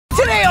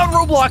on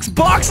Roblox,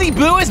 Boxy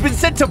Boo has been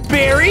sent to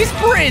Barry's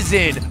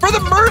prison for the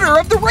murder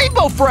of the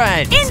Rainbow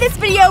Friend. In this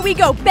video, we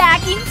go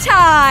back in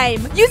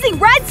time, using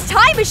Red's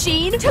time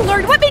machine to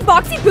learn what made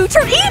Boxy Boo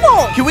turn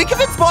evil. Can we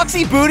convince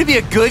Boxy Boo to be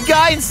a good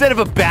guy instead of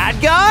a bad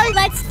guy?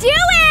 Let's do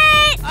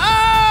it!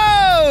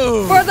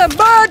 Oh! For the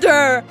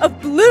murder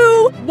of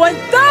Blue,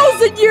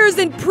 1,000 years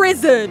in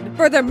prison.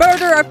 For the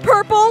murder of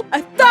Purple,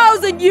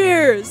 1,000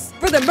 years.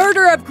 For the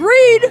murder of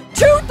Green,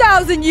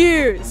 2,000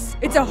 years.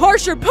 It's a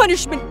harsher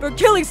punishment for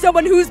killing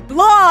someone who's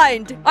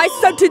blind. I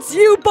sentence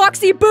you,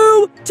 Boxy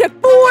Boo, to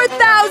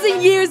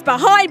 4,000 years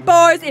behind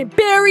bars in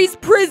Barry's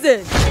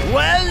prison.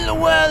 Well,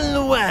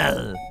 well,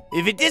 well.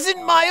 If it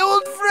isn't my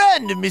old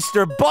friend,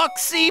 Mr.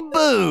 Boxy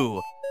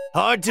Boo.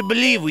 Hard to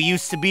believe we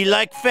used to be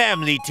like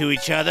family to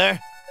each other.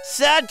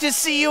 Sad to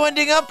see you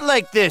ending up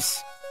like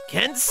this.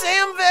 Can't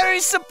say I'm very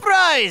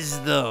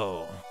surprised,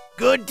 though.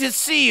 Good to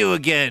see you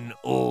again,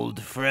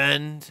 old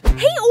friend.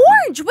 Hey,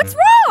 Orange, what's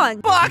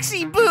wrong?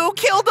 Boxy Boo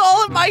killed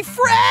all of my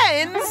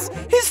friends!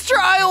 His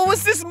trial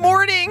was this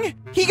morning!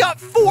 He got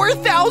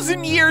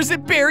 4,000 years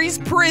at Barry's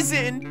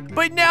prison!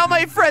 But now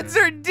my friends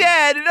are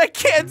dead and I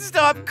can't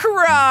stop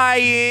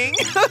crying!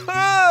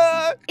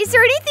 Is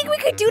there anything we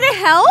could do to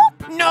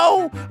help?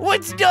 No!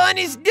 What's done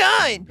is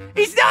done!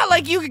 It's not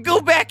like you could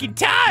go back in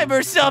time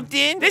or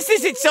something! This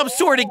isn't some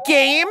sort of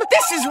game!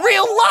 This is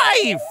real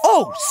life!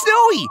 Oh,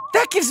 Snowi!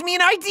 That gives me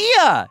an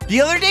idea!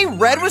 The other day,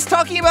 Red was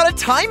talking about a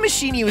time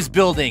machine he was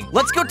building.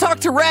 Let's go talk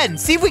to Red and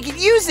see if we can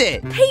use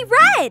it! Hey,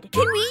 Red!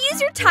 Can we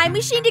use your time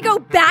machine to go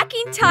back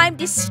in time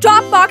to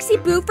stop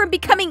Boxy Boo from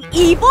becoming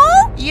evil?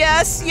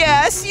 Yes,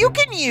 you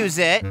can use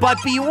it.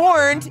 But be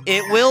warned,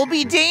 it will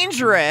be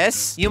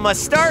dangerous. You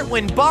must start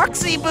when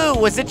Boxy Boo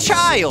was a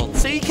child,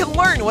 so you can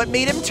learn what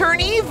made him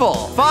turn evil.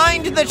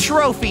 Find the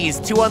trophies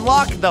to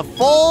unlock the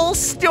full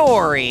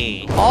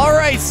story. All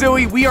right,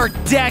 Zoe, we are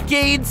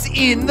decades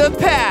in the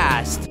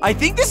past. I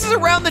think this is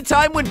around the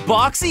time when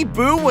Boxy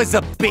Boo was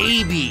a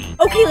baby.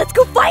 Okay, let's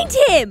go find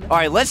him. All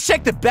right, let's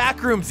check the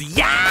backrooms.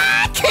 Yeah!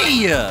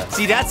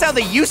 See, that's how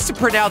they used to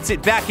pronounce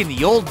it back in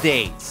the old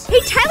days. Hey,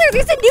 Tyler,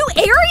 there's a new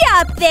area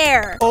up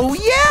there. Oh,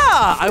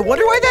 yeah! I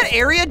wonder why that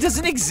area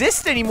doesn't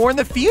exist anymore in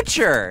the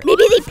future.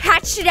 Maybe they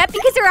patched it up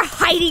because they were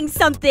hiding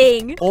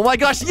something. Oh my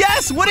gosh,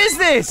 yes! What is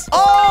this?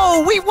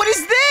 Oh, wait, what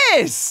is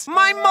this?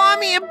 My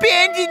mommy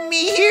abandoned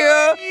me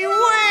here.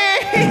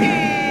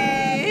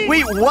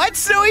 Wait, what,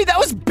 Zoe? That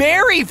was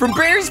Barry from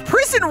Barry's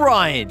prison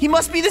run. He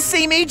must be the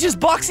same age as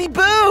Boxy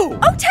Boo. Oh,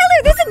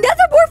 Tyler, there's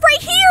another morph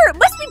right here. It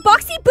must be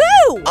Boxy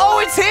Boo. Oh,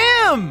 it's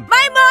him.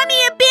 My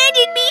mommy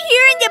abandoned me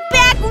here in the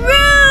back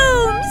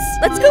rooms.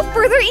 Let's go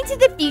further into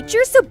the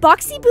future so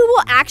Boxy Boo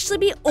will actually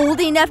be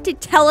old enough to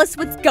tell us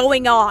what's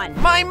going on.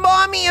 My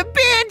mommy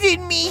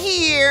abandoned me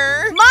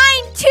here.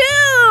 Mine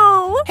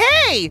too.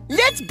 Hey,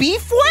 let's be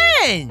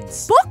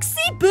friends.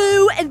 Boxy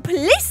Boo and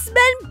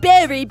Policeman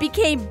Barry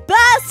became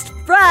best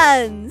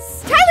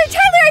friends. Tyler,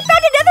 I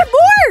found another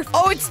morph.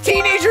 Oh, it's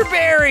Teenager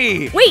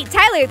Barry. Wait,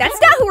 Tyler, that's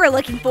not who we're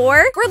looking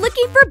for. We're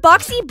looking for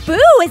Boxy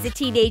Boo as a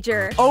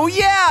teenager. Oh,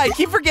 yeah, I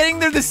keep forgetting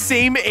they're the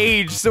same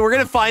age, so we're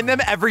gonna find them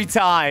every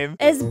time.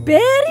 As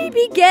Barry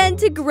began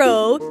to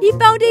grow, he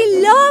found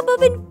a love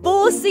of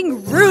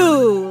enforcing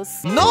rules.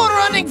 No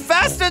running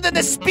faster than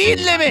the speed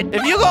limit.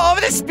 If you go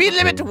over the speed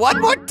limit one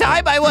more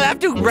time, I will have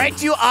to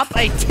write you up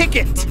a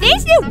ticket.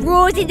 There's no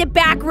rules in the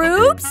back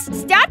rooms.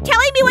 Stop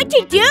telling me what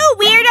to do,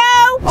 weirdo.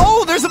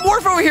 Oh, there's a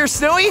morph over here,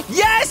 Snowi.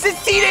 Yes,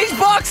 it's Teenage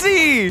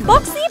Boxy.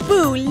 Boxy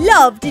Boo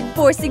loved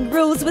enforcing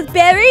rules with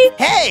Barry.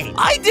 Hey,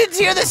 I did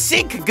hear the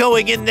sink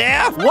going in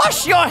there.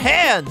 Wash your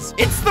hands.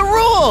 It's the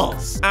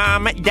rules.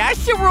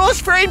 That's the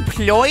rules for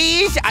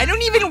employees. I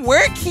don't even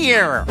work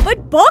here.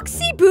 But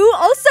Boxy Boo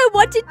also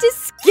wanted to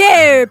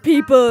scare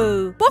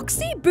people.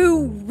 Boxy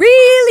Boo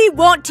really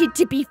wanted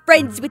to be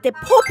friends with the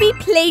Poppy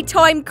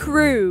Playtime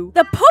crew.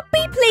 The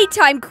Poppy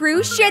Playtime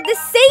crew shared the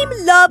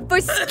same love for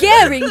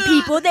scaring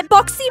people that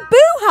Boxy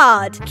Boo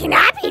had. Can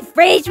I be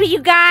friends with you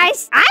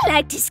guys? I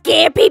like to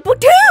scare people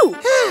too.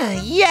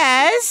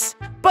 Yes,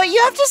 but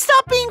you have to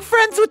stop being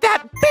friends with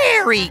that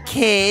Barry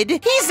kid.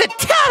 He's a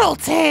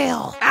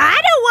tattletale.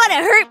 I don't want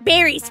to hurt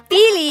Barry's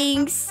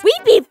feelings.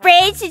 We've been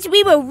friends since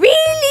we were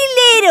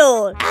really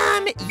little.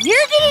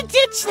 You're gonna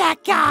ditch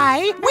that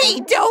guy.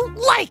 We don't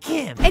like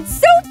him. And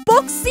so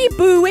Boxy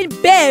Boo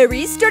and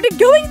Barry started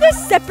going their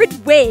separate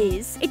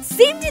ways. It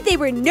seemed that they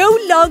were no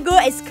longer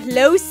as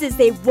close as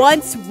they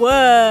once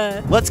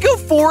were. Let's go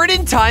forward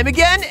in time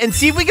again and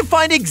see if we can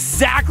find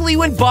exactly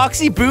when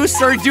Boxy Boo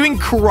started doing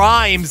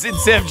crimes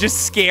instead of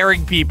just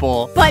scaring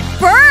people. But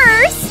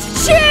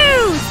first,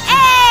 choose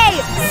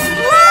a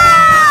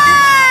slime!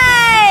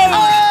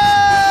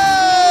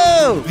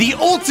 Oh! The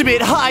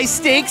ultimate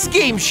high-stakes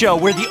game show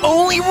where the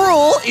only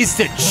rule is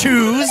to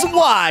choose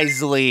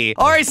wisely.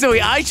 All right,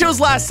 Zoe, I chose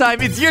last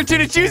time. It's your turn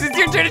to choose. It's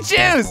your turn to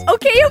choose.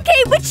 Okay.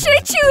 Which should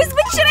I choose?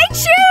 Which should I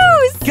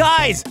choose?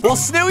 Guys, while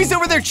Snowi's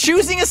over there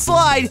choosing a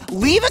slide,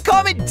 leave a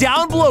comment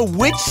down below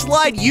which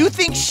slide you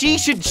think she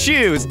should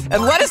choose.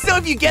 And let us know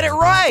if you get it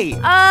right.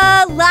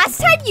 Last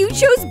time you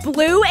chose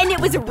blue and it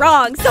was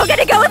wrong, so I'm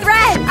gonna go with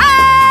red.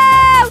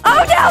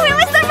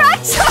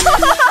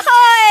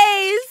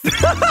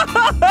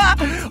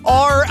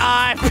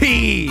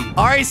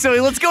 right, so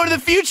let's go to the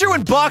future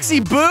when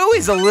Boxy Boo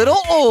is a little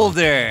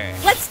older.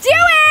 Let's do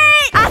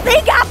it! I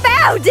think I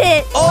found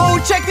it!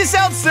 Oh, check this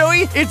out,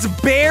 Snowi. It's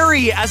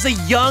Barry as a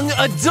young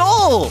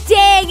adult.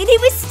 Dang, and he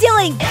was still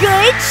in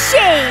good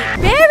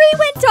shape. Barry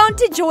went on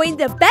to join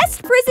the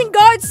best prison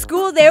guard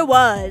school there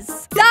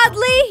was.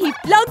 Sadly, he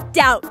flunked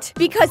out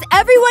because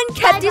everyone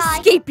kept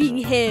escaping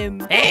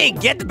him. Hey,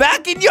 get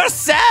back in your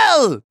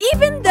cell!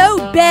 Even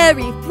though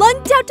Barry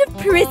flunked out of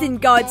prison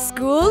guard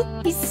school,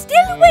 he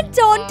still went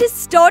on to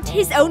start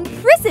his own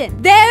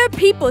prison. There,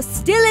 people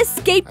still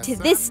escape to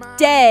this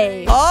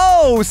day.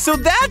 Oh, so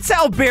that's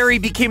how Barry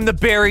became the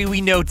Barry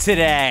we know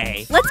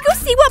today. Let's go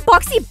see what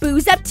Boxy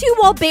Boo's up to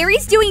while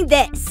Barry's doing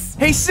this.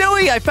 Hey,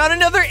 Snowi, I found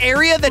another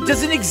area that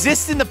doesn't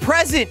exist in the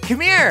present.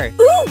 Come here.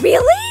 Ooh,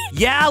 really?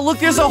 Yeah, look,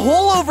 there's a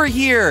hole over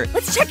here.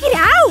 Let's check it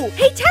out.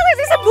 Hey, Tyler,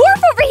 there's a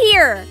morph over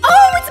here.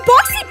 Oh, it's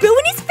Boxy Boo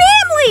and his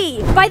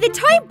family. By the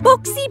time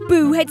Boxy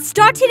Boo had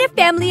started a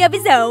family of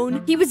his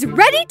own, he was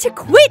ready to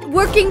quit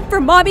working for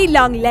Mommy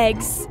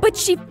Longlegs. But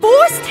she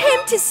forced him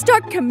to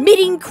start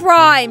committing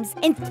crimes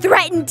and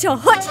threatened to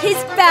hurt his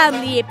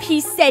family if he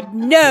said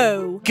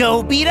no.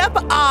 Go beat up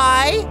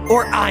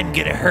or I'm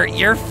gonna hurt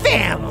your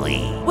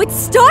family. What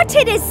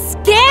started as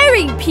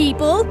scaring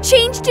people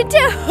changed into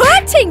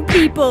hurting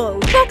people.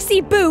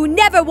 Boxy Boo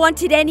never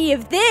wanted any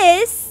of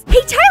this.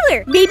 Hey,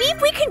 Tyler, maybe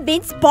if we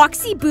convince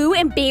Boxy Boo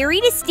and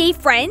Barry to stay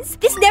friends,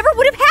 this never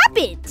would have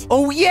happened.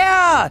 Oh,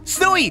 yeah.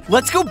 Snowi,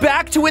 let's go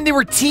back to when they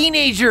were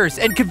teenagers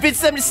and convince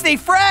them to stay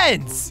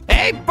friends.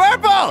 Hey,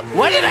 Purple,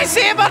 what did I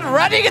say about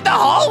running in the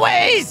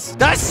hallways?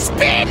 The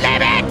speed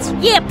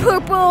limit! Yeah,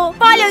 Purple,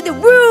 follow the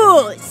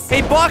rules.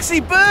 Hey,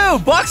 Boxy Boo!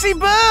 Boxy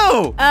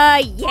Boo!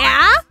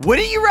 Yeah?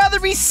 Wouldn't you rather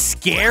be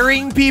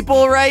scaring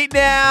people right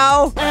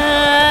now?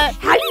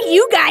 How do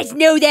you guys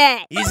know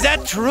that? Is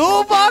that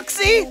true,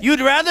 Boxy? You'd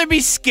rather be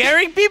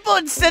scaring people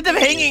instead of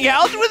hanging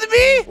out with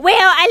me? Well,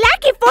 I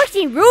like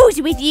enforcing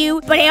rules with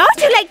you, but I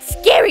also like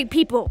scaring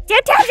people.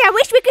 Sometimes I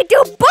wish we could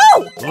do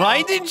both.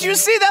 Why didn't you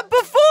say that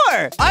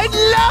before? I'd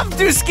love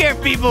to scare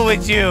people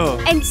with you.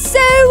 And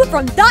so,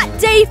 from that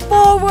day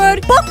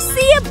forward,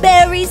 Boxy and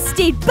Barry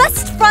stayed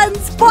best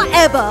friends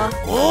forever.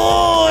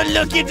 Oh,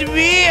 look at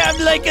me. I'm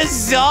like a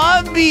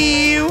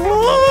zombie.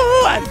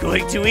 Ooh, I'm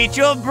going to eat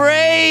your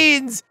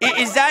brains.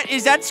 Is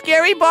that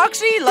scary,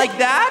 Boxy? Like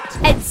that?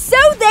 And so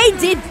they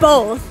did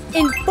both,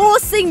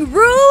 enforcing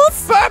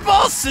rules.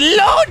 Purple,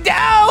 slow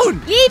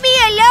down. Leave me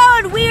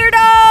alone,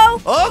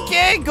 weirdo.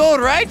 Okay, go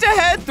right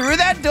ahead through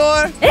that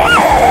door.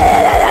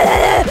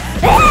 That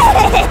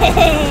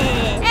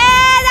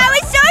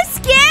was so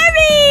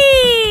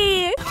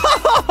scary.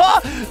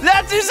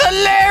 That is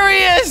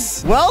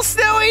hilarious! Well,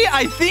 Snowi,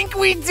 I think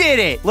we did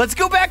it. Let's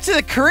go back to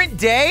the current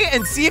day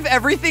and see if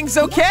everything's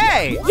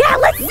okay. Yeah,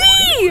 let's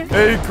see!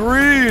 Hey,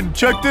 Green,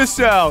 check this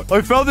out.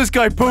 I found this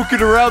guy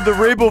poking around the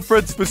Rainbow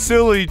Friends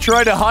facility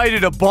trying to hide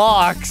in a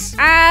box.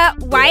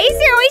 Why is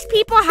there always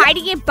people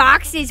hiding in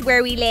boxes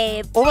where we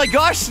live? Oh my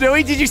gosh,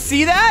 Snowi, did you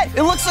see that?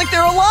 It looks like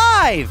they're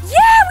alive.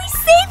 Yeah, we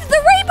saved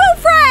the Rainbow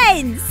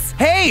Friends!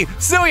 Hey,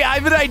 Snowi, I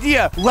have an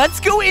idea. Let's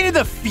go into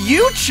the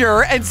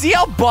future and see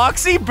how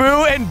Boxy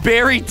Boo and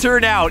Barry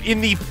turn out in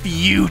the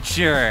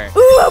future.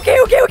 Ooh, okay,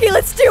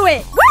 let's do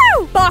it.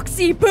 Woo!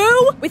 Boxy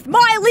Boo, with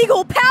my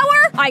legal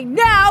power, I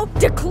now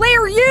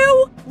declare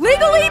you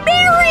legally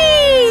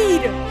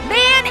married!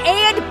 Man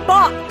and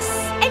Box.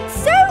 And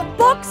so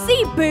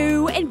Boxy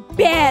Boo and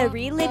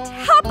Barry lived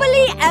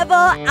happily ever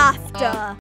after.